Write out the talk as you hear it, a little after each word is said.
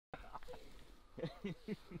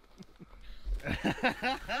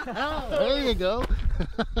There you go.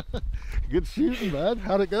 Good shooting, bud.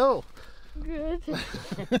 How'd it go? Good.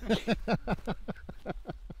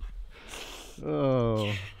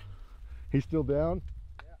 Oh, he's still down?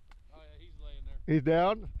 Yeah. Oh yeah, he's laying there. He's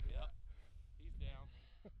down? Yep. He's down.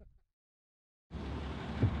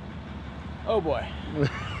 Oh boy.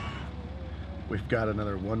 We've got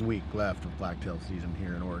another 1 week left of blacktail season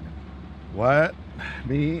here in Oregon. Wyatt,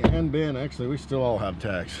 me, and Ben, actually, we still all have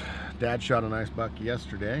tags. Dad shot a nice buck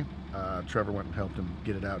yesterday. Trevor went and helped him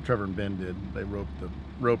get it out. Trevor and Ben did. They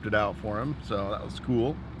roped it out for him, so that was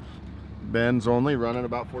cool. Ben's only running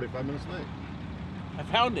about 45 minutes late. I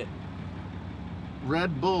found it.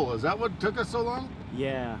 Red Bull, is that what took us so long?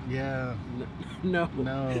 Yeah. Yeah. No.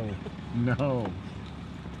 No. No.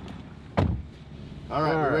 All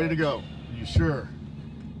right, we're ready to go. You sure?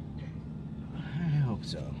 I hope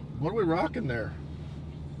so. What are we rocking there?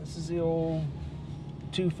 This is the old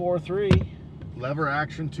 243. Lever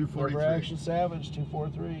action 243. Lever action Savage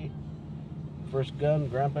 243. First gun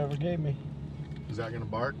Grandpa ever gave me. Is that gonna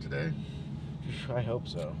bark today? I hope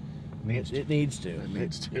so. It needs to. It needs to. It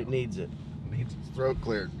needs to. It needs it. It needs its throat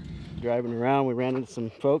cleared. Driving around, we ran into some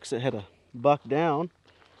folks that had a buck down.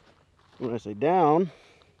 When I say down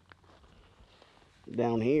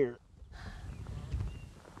here.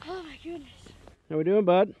 Oh my goodness. How we doing,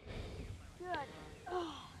 bud? Good.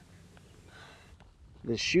 Oh.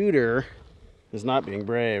 The shooter is not being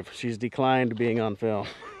brave. She's declined being on film.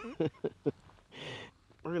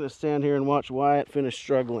 We're gonna stand here and watch Wyatt finish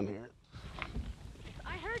struggling here.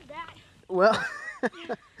 I heard that. Well,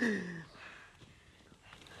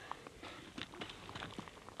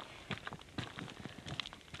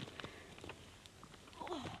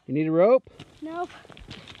 you need a rope? Nope.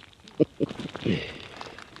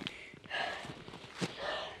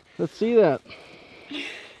 Let's see that.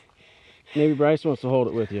 Maybe Bryce wants to hold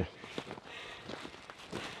it with you.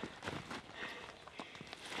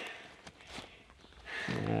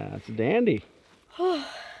 Yeah, it's a dandy.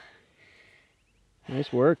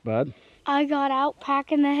 Nice work, bud. I got out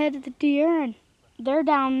packing the head of the deer, and they're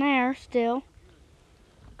down there still,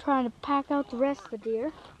 trying to pack out the rest of the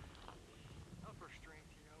deer. Upper strength,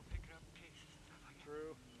 you know, picking up cases and stuff like that.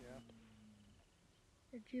 True, yeah.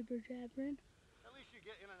 They're jibber-jabbering. At least you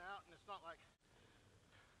get in and out and it's not like...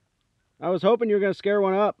 I was hoping you were going to scare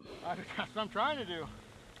one up. That's what I'm trying to do.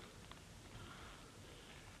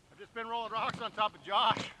 I've just been rolling rocks on top of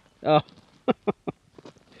Josh. Oh.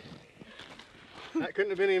 That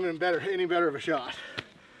couldn't have been even better, any better of a shot.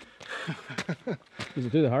 Is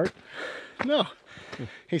it through the heart? No.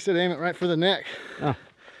 He said aim it right for the neck. Oh.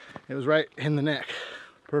 It was right in the neck.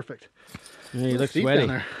 Perfect. Yeah, you look Deep sweaty. down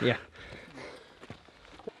there. Yeah.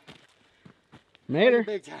 Made her.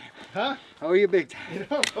 Big time. Huh? How are you big time? You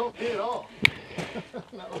don't me at all.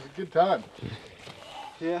 That was a good time.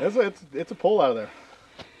 Yeah. It's a pull out of there.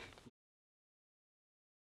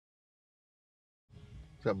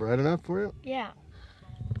 Is that bright enough for you? Yeah.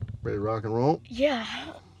 Ready to rock and roll? Yeah.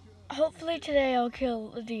 Hopefully today I'll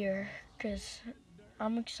kill a deer, because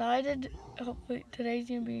I'm excited. Hopefully today's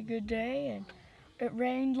going to be a good day, and it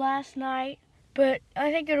rained last night, but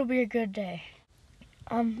I think it'll be a good day.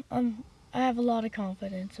 I have a lot of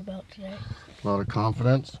confidence about today. A lot of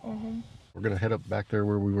confidence. Mm-hmm. We're gonna head up back there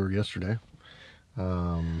where we were yesterday.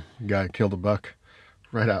 Guy killed a buck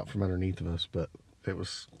right out from underneath of us, but it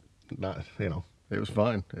was not, it was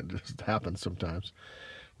fine. It just happens sometimes.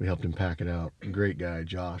 We helped him pack it out. Great guy,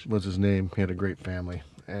 Josh was his name. He had a great family.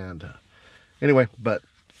 And anyway, but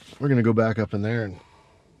we're gonna go back up in there and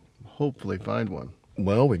hopefully find one.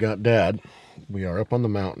 Well, we got Dad. We are up on the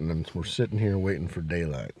mountain and we're sitting here waiting for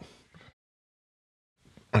daylight.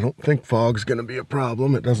 I don't think fog's gonna be a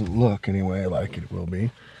problem. It doesn't look anyway like it will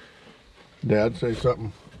be. Dad, say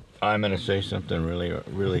something. I'm gonna say something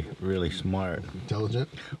really smart. Intelligent.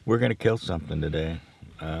 We're gonna kill something today.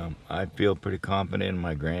 I feel pretty confident in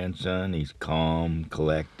my grandson. He's calm,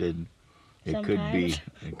 collected. It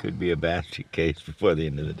could be a basket case before the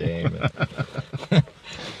end of the day. But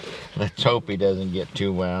let's hope he doesn't get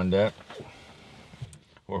too wound up.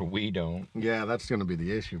 Or we don't. Yeah, that's going to be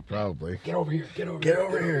the issue, probably. Get over here, get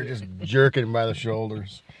over here. Just jerking him by the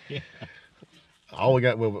shoulders. Yeah. All we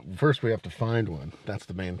got, well, first we have to find one. That's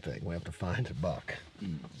the main thing. We have to find a buck.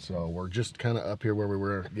 So we're just kind of up here where we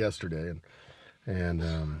were yesterday,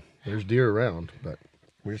 and there's deer around, but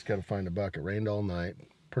we just got to find a buck. It rained all night,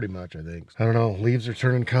 pretty much, I think. I don't know, leaves are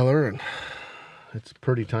turning color, and it's a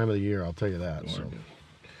pretty time of the year, I'll tell you that. So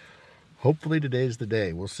hopefully today's the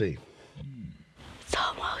day. We'll see. It's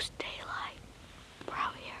almost daylight. We're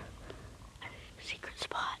out here at a secret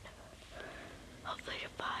spot. Hopefully to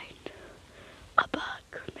find A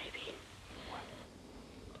buck, maybe.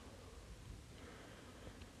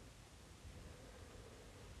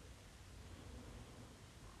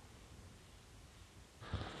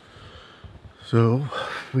 So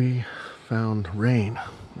we found rain,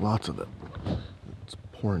 lots of it. It's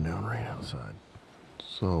pouring down rain outside.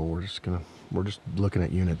 So we're just looking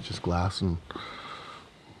at units, just glass, and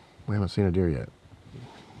we haven't seen a deer yet.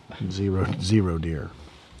 Zero deer.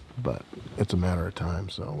 But it's a matter of time,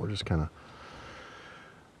 so we're just kind of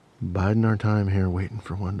biding our time here, waiting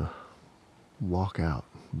for one to walk out,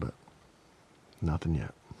 but nothing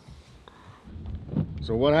yet.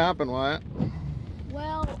 So what happened, Wyatt?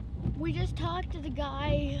 Well, we just talked to the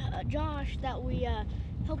guy, Josh, that we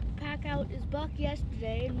helped pack out his buck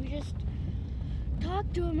yesterday, and we just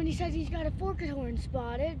talked to him, and he says he's got a forked horn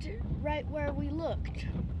spotted right where we looked.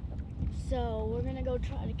 So we're gonna go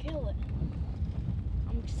try to kill it.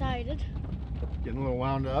 I'm excited. Getting a little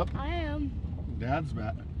wound up. I am. Dad's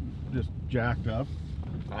just jacked up.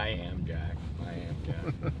 I am Jack.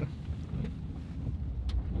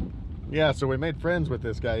 Yeah, so we made friends with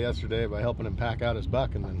this guy yesterday by helping him pack out his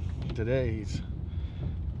buck, and then today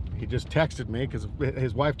he just texted me because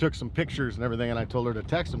his wife took some pictures and everything, and I told her to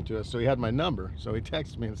text him to us, so he had my number. So he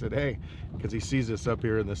texted me and said, hey, because he sees us up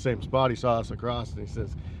here in the same spot, he saw us across, and he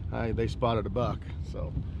says, hi, they spotted a buck.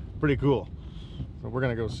 So pretty cool. So we're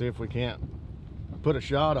gonna go see if we can't put a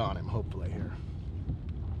shot on him, hopefully, here.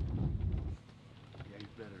 Yeah, he's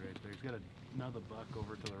better right there. He's got another buck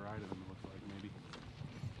over to the right of him, it looks like, maybe.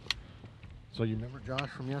 So you remember Josh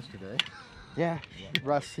from yesterday? Yeah,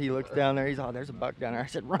 Russ, he looks down there, he's all, there's a buck down there. I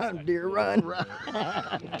said, run, deer, run.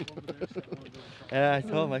 And I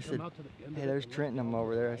told him, I said, hey, there's Trent and him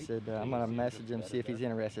over there. I said, I'm going to message him, see if he's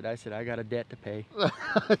interested. I said, I got a debt to pay.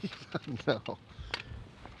 No.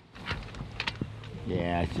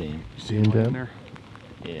 Yeah, I see him. See him, Dad? there?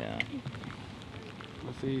 Yeah.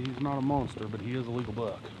 Let's see, he's not a monster, but he is a legal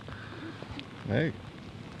buck. Hey,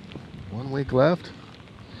 1 week left.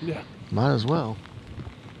 Yeah. Might as well.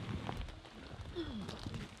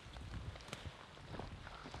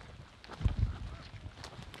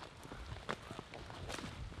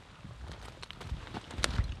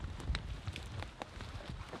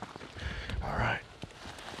 All right.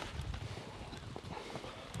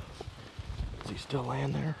 Is he still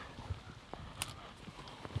laying there?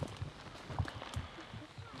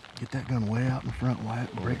 Get that gun way out in front,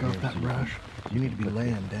 Wyatt. Break off that brush. You need to be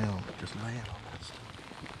laying down. Just laying on that stuff.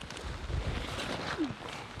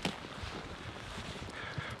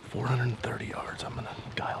 430 yards. I'm gonna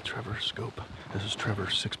dial Trevor's scope. This is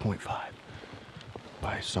Trevor's 6.5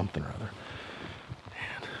 by something or other.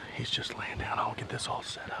 And he's just laying down. I'll get this all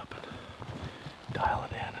set up and dial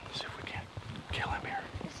it in and see if we can't kill him here.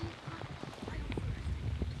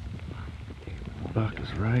 Buck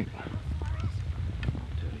is right.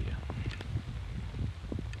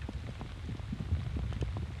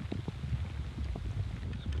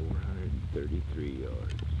 It's 433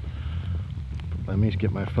 yards. Let me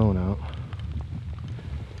get my phone out.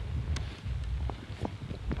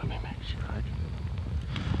 Let me make sure I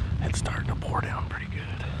can. It's starting to pour down pretty good.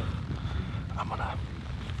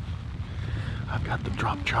 I've got the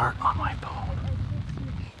drop chart on my phone.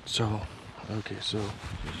 So, okay, so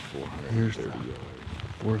It's here's 430 the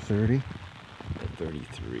yards. 430 At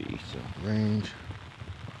 33, so range.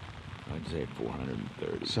 I'd say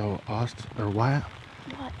 430. So Austin or Wyatt,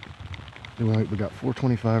 What? we got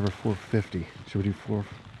 425 or 450. Should we do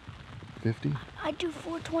 450? I do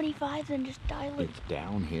 425 and just dial it. It's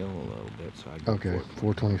downhill a little bit, so I'd go Okay,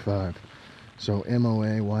 425. 425. So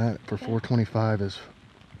MOA Wyatt for 425 is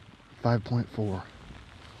 5.4.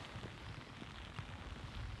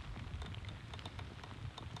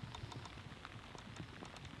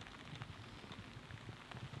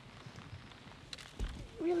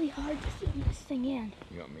 Really hard to zoom this thing in.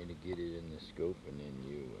 You want me to get it in the scope and then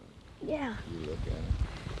you Yeah. look at it?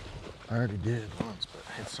 I already did once, but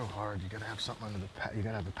it's so hard. You gotta have something under the pack. You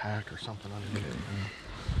gotta have a pack or something underneath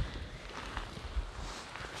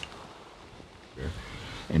it.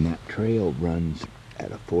 And that trail runs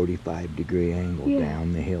at a 45-degree angle Yeah.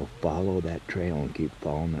 down the hill. Follow that trail and keep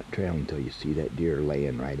following that trail until you see that deer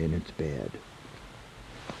laying right in its bed.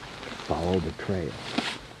 Follow the trail.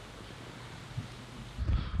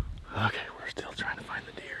 Okay, we're still trying to find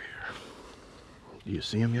the deer here. Do you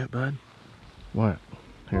see him yet, bud? What?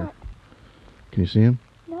 Here. What? Can you see him?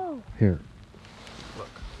 No. Here.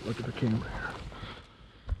 Look at the camera here.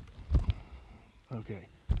 Okay.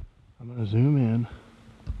 I'm gonna zoom in.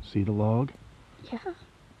 See the log? Yeah.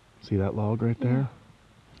 See that log right there?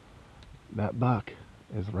 That buck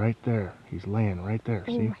is right there. He's laying right there.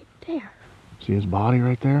 Oh, See? right there. See his body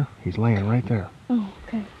right there? He's laying right there. Oh,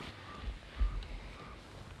 okay.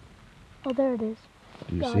 Oh, there it is.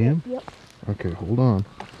 Do you Got see it. him? Yep. Okay, hold on.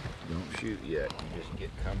 Don't shoot yet. You just get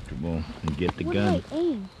comfortable and get the What gun. did I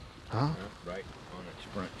aim? Huh? Right on its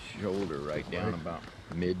front shoulder, right down about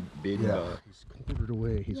mid Yeah. He's quartered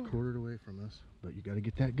away. He's quartered away from us. But you got to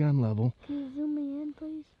get that gun level. Can you zoom me in,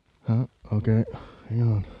 please? Huh? Okay. Hang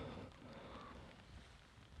on.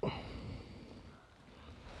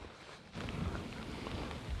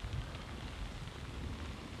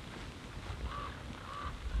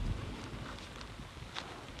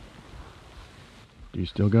 Do you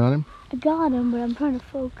still got him? I got him, but I'm trying to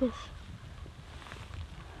focus.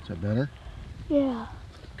 Is that better? Yeah.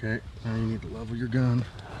 Okay. Now you need to level your gun.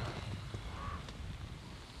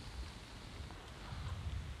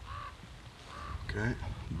 Okay.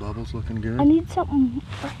 Bubble's looking good. I need something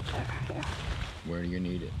right there. Where do you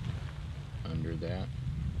need it? Under that?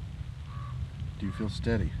 Do you feel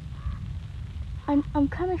steady? I'm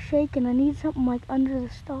kind of shaking. I need something like under the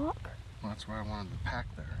stock. Well, that's why I wanted the pack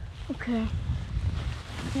there. Okay.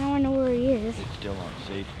 Now I know where he is. It's still on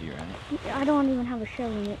safety, right? I don't even have a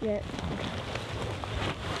shell in it yet.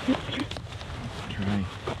 Try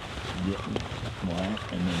getting one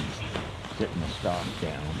and then sitting the stock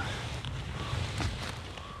down.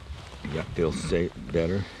 You feel safe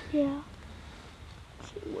better? Yeah.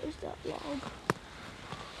 Let's see, where's that log?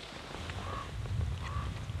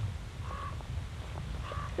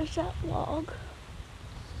 There's that log.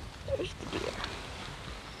 There's the deer.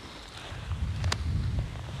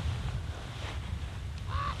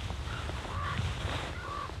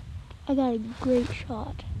 I got a great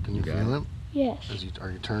shot. Can you got feel it? him? Yes.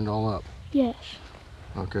 Are you turned all up? Yes.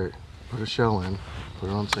 Okay. Put a shell in. Put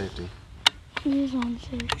it on safety. He is on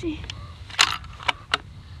safety.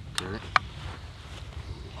 Okay.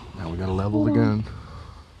 Now we gotta level the Hold on. gun.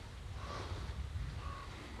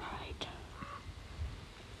 Right.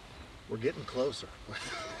 We're getting closer.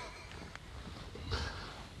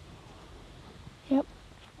 Yep.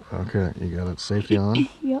 Okay, you got it safety on?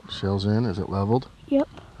 Yep. Shells in, is it leveled? Yep.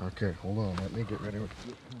 Okay, hold on, let me get ready.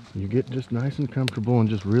 You get just nice and comfortable and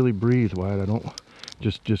just really breathe, Wyatt. I don't,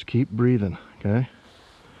 just keep breathing, okay?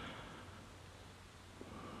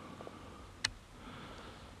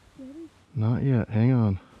 Not yet, hang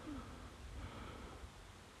on.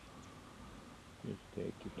 Just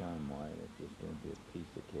take your time, Wyatt. It's just going to be a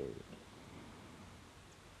piece of cake.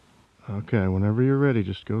 Okay, whenever you're ready,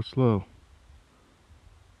 just go slow.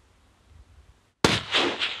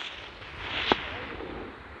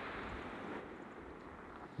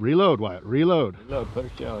 Reload, Wyatt, reload. Look, put a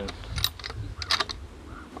shell in.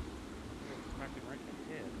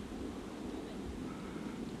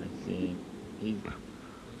 I see him.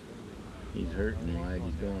 He's hurting, Wyatt.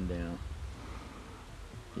 He's going down.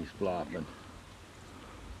 He's flopping.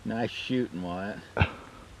 Nice shooting, Wyatt.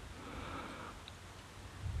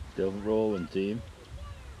 Still rolling, see him?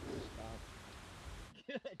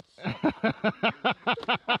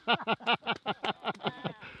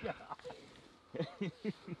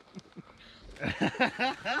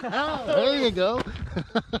 There you go.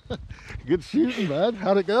 Good shooting, bud.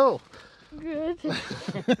 How'd it go? Good.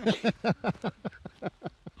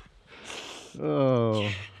 Oh,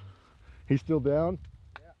 he's still down?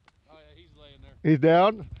 Yeah. Oh yeah, he's laying there. He's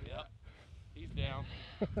down? Yep. He's down.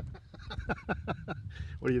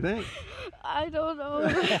 What do you think? I don't know.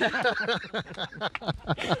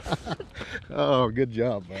 Oh, good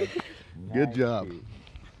job, bud. Good Nice job. shoot.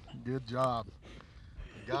 Good job.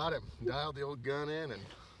 Got him. Dialed the old gun in and...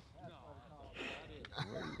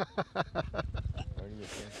 Where do you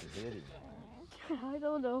think you did it? I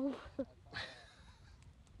don't know.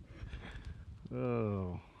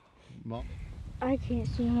 Oh. Mom. I can't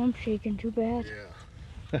see him. I'm shaking too bad.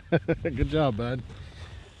 Yeah. Good job, bud.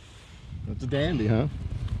 That's a dandy, huh?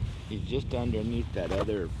 He's just underneath that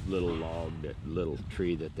other little log, that little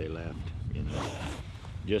tree that they left. You know,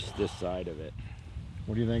 just this side of it.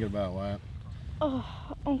 What are you thinking about, Wyatt? Oh,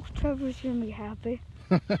 Uncle Trevor's gonna be happy.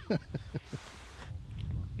 You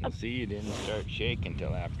see, you didn't start shaking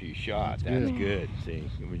till after you shot. That's That's good. good. See,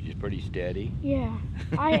 it was just pretty steady. Yeah.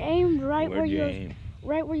 I aimed right where Where'd you you aim?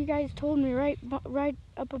 right where you guys told me, right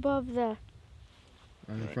up above the.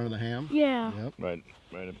 Right in front of the ham? Yeah. Yep. Right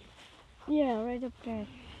up. Yeah, right up there.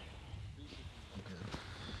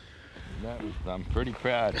 That was, I'm pretty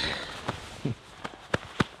proud of you.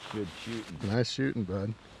 Good shooting. Nice shooting,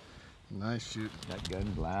 bud. Nice shooting. That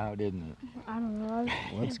gun's loud, isn't it? I don't know.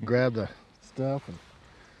 Let's grab the stuff and...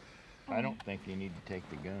 I don't think you need to take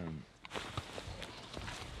the gun.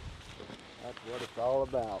 That's what it's all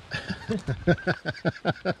about.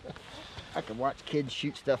 I can watch kids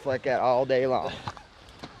shoot stuff like that all day long.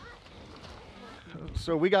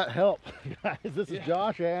 So we got help, guys. This is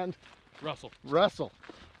Josh and Russell.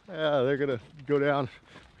 Yeah, they're gonna go down.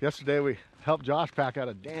 Yesterday we helped Josh pack out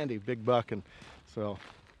a dandy big buck, and so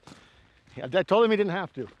I told him he didn't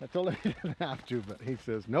have to. I told him he didn't have to, but he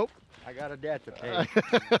says nope. I got a debt to pay.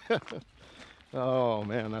 Oh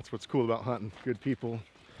man, that's what's cool about hunting. Good people,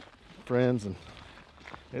 friends, and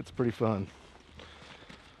it's pretty fun.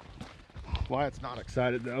 Wyatt's not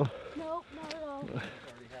excited though. Nope, not at all.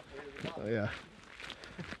 Oh, yeah.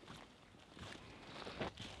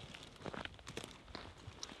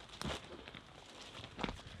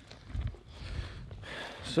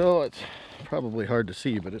 So it's probably hard to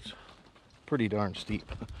see, but it's pretty darn steep,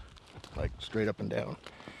 like straight up and down.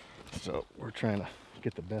 So we're trying to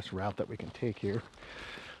get the best route that we can take here.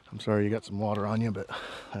 I'm sorry you got some water on you, but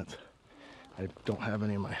I don't have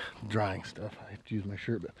any of my drying stuff. I have to use my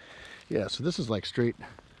shirt, but yeah, so this is like straight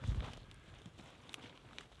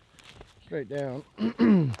down.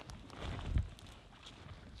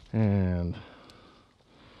 And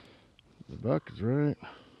the buck is right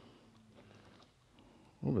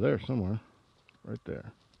over there somewhere. Right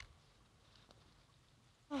there.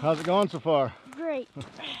 How's it going so far? Great.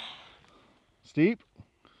 Steep?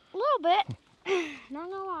 A little bit. Not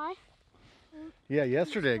gonna lie. Yeah,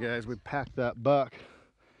 yesterday, guys, we packed that buck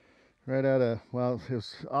right out of, well, it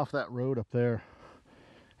was off that road up there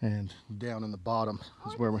and down in the bottom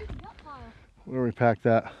is where we packed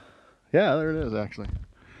that. Yeah, there it is actually.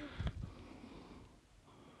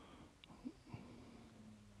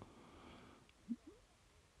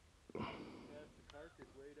 That's the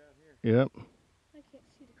carcass way down here. Yep. I can't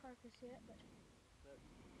see the carcass yet, but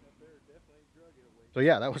That bear definitely drug it away. So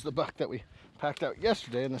yeah, that was the buck that we packed out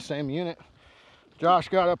yesterday in the same unit. Josh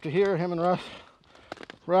got up to here, him and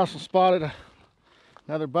Russell spotted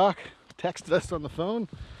another buck, texted us on the phone,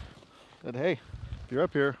 said, hey, if you're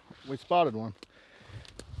up here, we spotted one.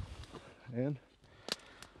 And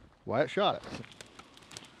Wyatt shot it.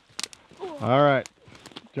 All right,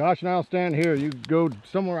 Josh and I'll stand here. You go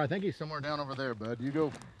somewhere, I think he's somewhere down over there, bud. You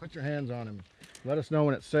go put your hands on him. Let us know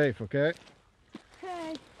when it's safe, okay?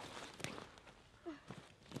 okay.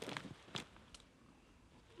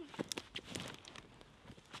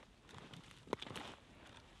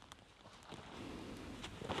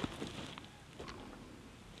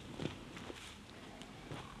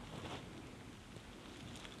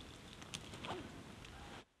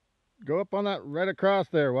 Go up on that right across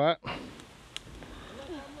there, Wyatt.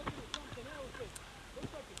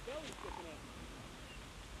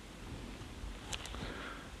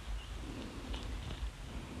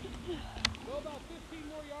 Go about 15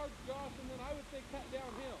 more yards, Josh, and then I would say cut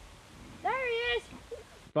downhill. There he is.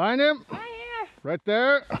 Find him? Right Right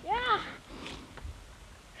there. here.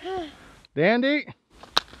 Yeah. Dandy.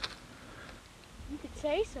 You could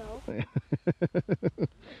say so.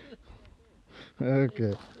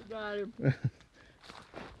 Okay. Got him. I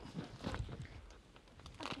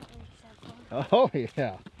can't reach that far. Oh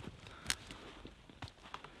yeah.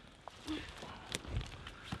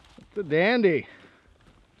 It's a dandy.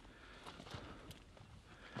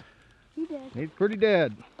 He did. He's pretty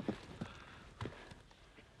dead.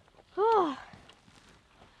 Oh.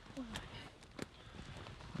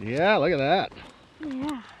 Yeah, look at that.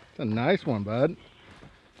 Yeah. It's a nice one, bud.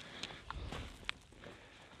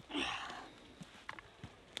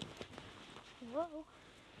 Whoa.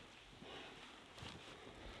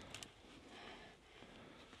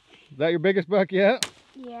 Is that your biggest buck yet?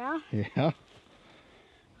 Yeah. Yeah.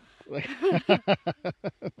 It's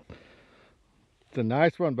a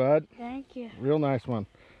nice one, bud. Thank you. Real nice one.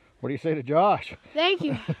 What do you say to Josh? Thank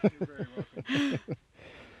you. You're very welcome.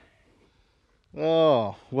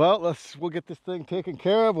 Oh, well, we'll get this thing taken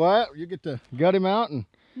care of. What? You get to gut him out and,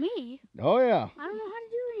 Me? oh yeah, I don't know how to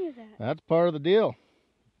do any of that. that's part of the deal.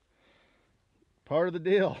 Part of the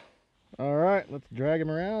deal. All right, let's drag him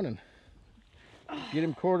around and get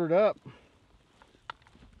him quartered up.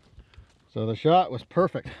 So the shot was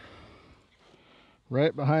perfect.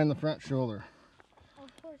 Right behind the front shoulder. Of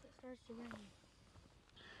course it starts to rain.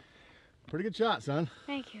 Pretty good shot, son.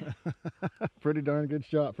 Thank you. Pretty darn good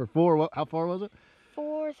shot for four. What? How far was it?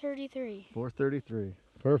 433. 433.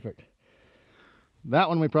 Perfect. That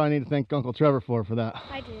one we probably need to thank Uncle Trevor for that.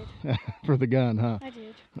 I did. For the gun, huh? I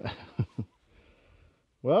did.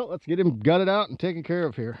 Well, let's get him gutted out and taken care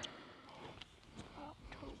of here.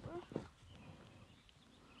 October.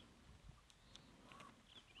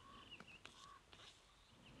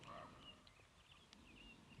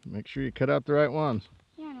 Make sure you cut out the right ones.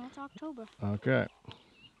 Yeah, no, it's October. Okay.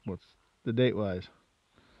 What's the date wise?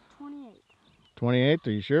 28th. 28th,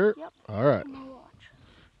 are you sure? Yep. All right, On my watch.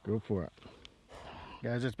 go for it.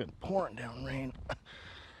 Guys, it's been pouring down rain,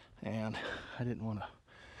 and I didn't want to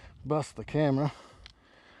bust the camera,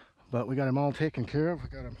 but we got him all taken care of. We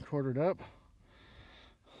got him quartered up.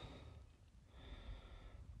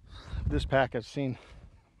 This pack has seen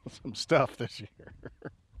some stuff this year.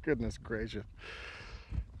 Goodness gracious.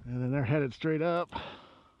 And then they're headed straight up.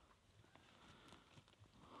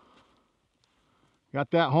 Got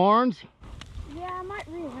that horns? Yeah, I might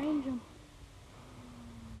rearrange them.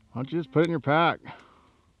 Why don't you just put it in your pack?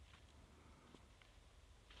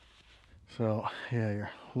 So, yeah, your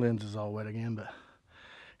lens is all wet again, but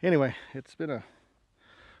anyway, it's been a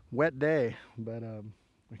wet day, but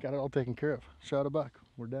we got it all taken care of. Shot a buck.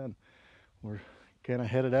 We're done. We're kind of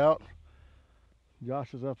headed out.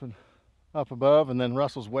 Josh is up above, and then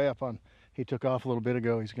Russell's way up on. He took off a little bit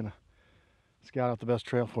ago. He's gonna scout out the best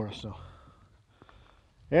trail for us. So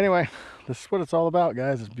anyway, this is what it's all about,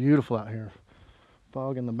 guys. It's beautiful out here.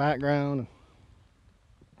 Fog in the background.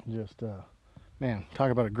 Just man, talk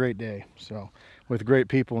about a great day. So with great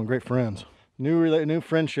people and great friends. New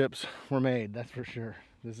friendships were made, that's for sure.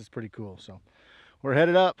 This is pretty cool. So we're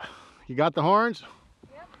headed up. You got the horns?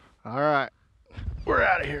 Yep. All right, we're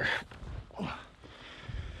out of here.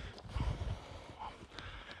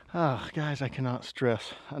 Oh, guys, I cannot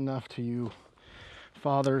stress enough to you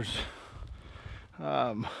fathers,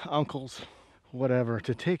 uncles, whatever,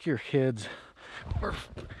 to take your kids or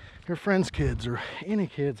your friends' kids or any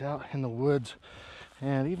kids out in the woods,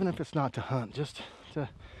 and even if it's not to hunt, just to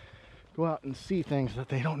go out and see things that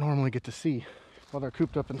they don't normally get to see while they're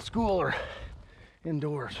cooped up in school or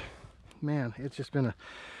indoors. Man, it's just been a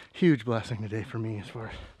huge blessing today for me as far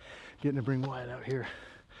as getting to bring Wyatt out here.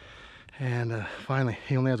 And finally,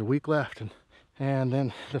 he only has a week left, and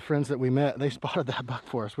then the friends that we met, they spotted that buck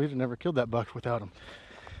for us. We'd never killed that buck without him.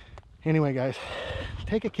 Anyway, guys,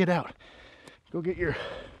 take a kid out. Go get your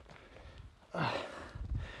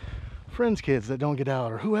friends' kids that don't get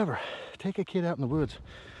out, or whoever. Take a kid out in the woods,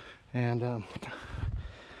 and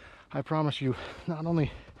I promise you, not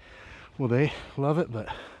only will they love it, but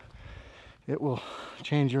it will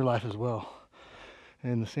change your life as well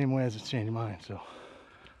in the same way as it's changed mine. So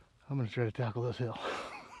I'm gonna try to tackle this hill.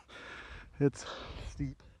 It's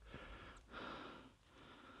steep.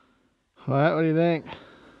 What do you think?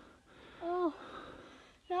 Oh,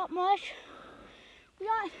 not much.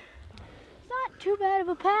 It's not too bad of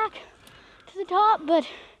a pack to the top, but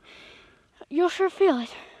you'll sure feel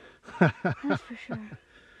it. That's for sure.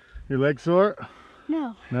 Your leg sore?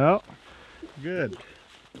 No. No? Good.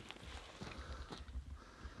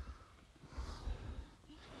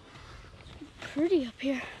 Pretty up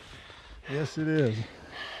here. Yes, it is.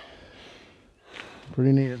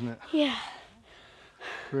 Pretty neat, isn't it? Yeah.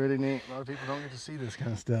 Pretty neat. A lot of people don't get to see this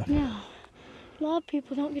kind of stuff. No. A lot of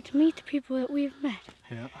people don't get to meet the people that we've met.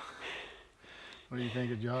 Yeah. What do you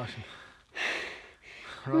think of Josh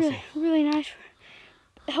and Russell? Really nice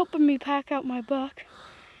for helping me pack out my buck.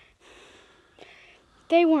 If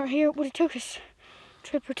they weren't here, it would have took us a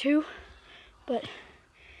trip or two. But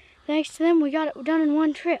thanks to them, we got it done in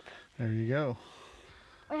one trip. There you go.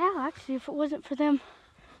 Yeah, actually, if it wasn't for them,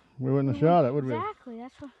 We wouldn't have shot it, would we? exactly.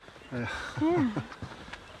 That's what. Yeah.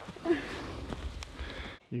 Yeah.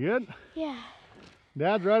 You good? Yeah.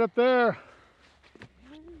 Dad's right up there.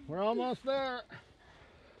 We're almost there.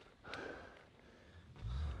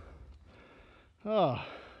 Oh,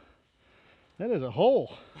 that is a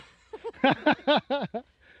hole.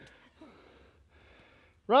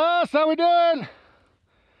 Russ, how we doing?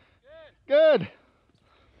 Good.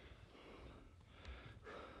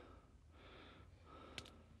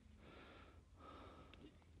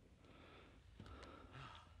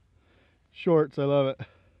 Shorts, I love it.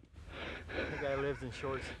 The guy lives in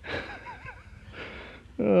shorts.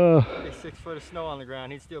 Oh. There's 6 foot of snow on the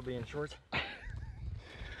ground. He'd still be in shorts.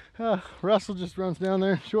 Russell just runs down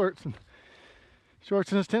there in shorts and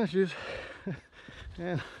his tennis shoes.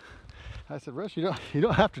 And I said, Russ, you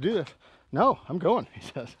don't have to do this. No, I'm going, he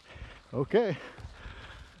says. Okay.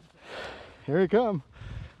 Here he come.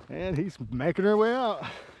 And he's making her way out.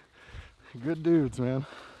 Good dudes, man.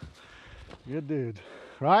 Good dudes.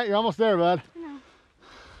 Right, you're almost there, bud. No.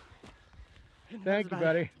 Thank you,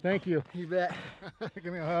 buddy. Thank you. You bet.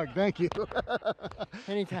 Give me a hug. Thank you.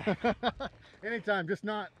 Anytime. Anytime, just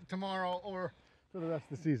not tomorrow or for the rest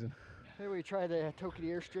of the season. Maybe we try the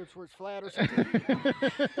Tokyo airstrips where it's flat or something.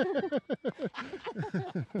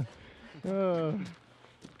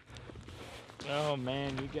 Oh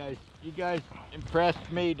man, you guys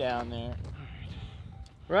impressed me down there.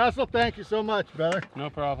 Russell, thank you so much, brother.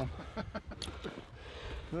 No problem.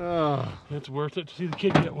 Oh, It's worth it to see the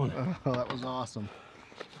kid get one. oh, that was awesome.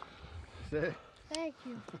 Say, Thank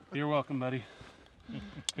you. You're welcome, buddy.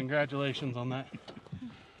 Congratulations on that.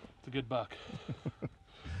 It's a good buck.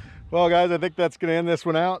 well, guys, I think that's going to end this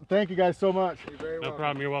one out. Thank you guys so much. No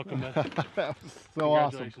problem. You're welcome, bud. That was so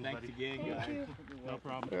awesome. Congratulations, buddy. Thank you. No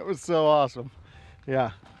problem. It was so awesome.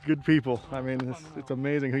 Yeah, good people. I mean, it's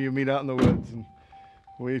amazing who you meet out in the woods. And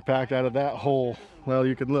we packed out of that hole. Well,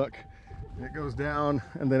 you can look. It goes down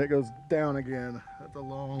and then it goes down again. That's a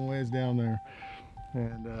long ways down there.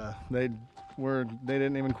 And they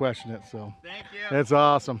didn't even question it. So Thank you. it's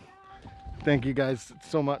awesome. Thank you guys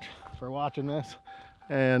so much for watching this.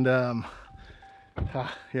 And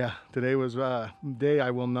yeah, today was a day I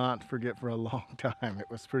will not forget for a long time. It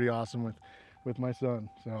was pretty awesome with my son.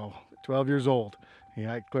 So 12 years old. He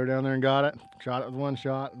hiked clear down there and got it. Shot it with one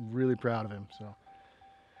shot. Really proud of him. So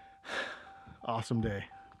awesome day.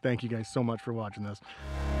 Thank you guys so much for watching this.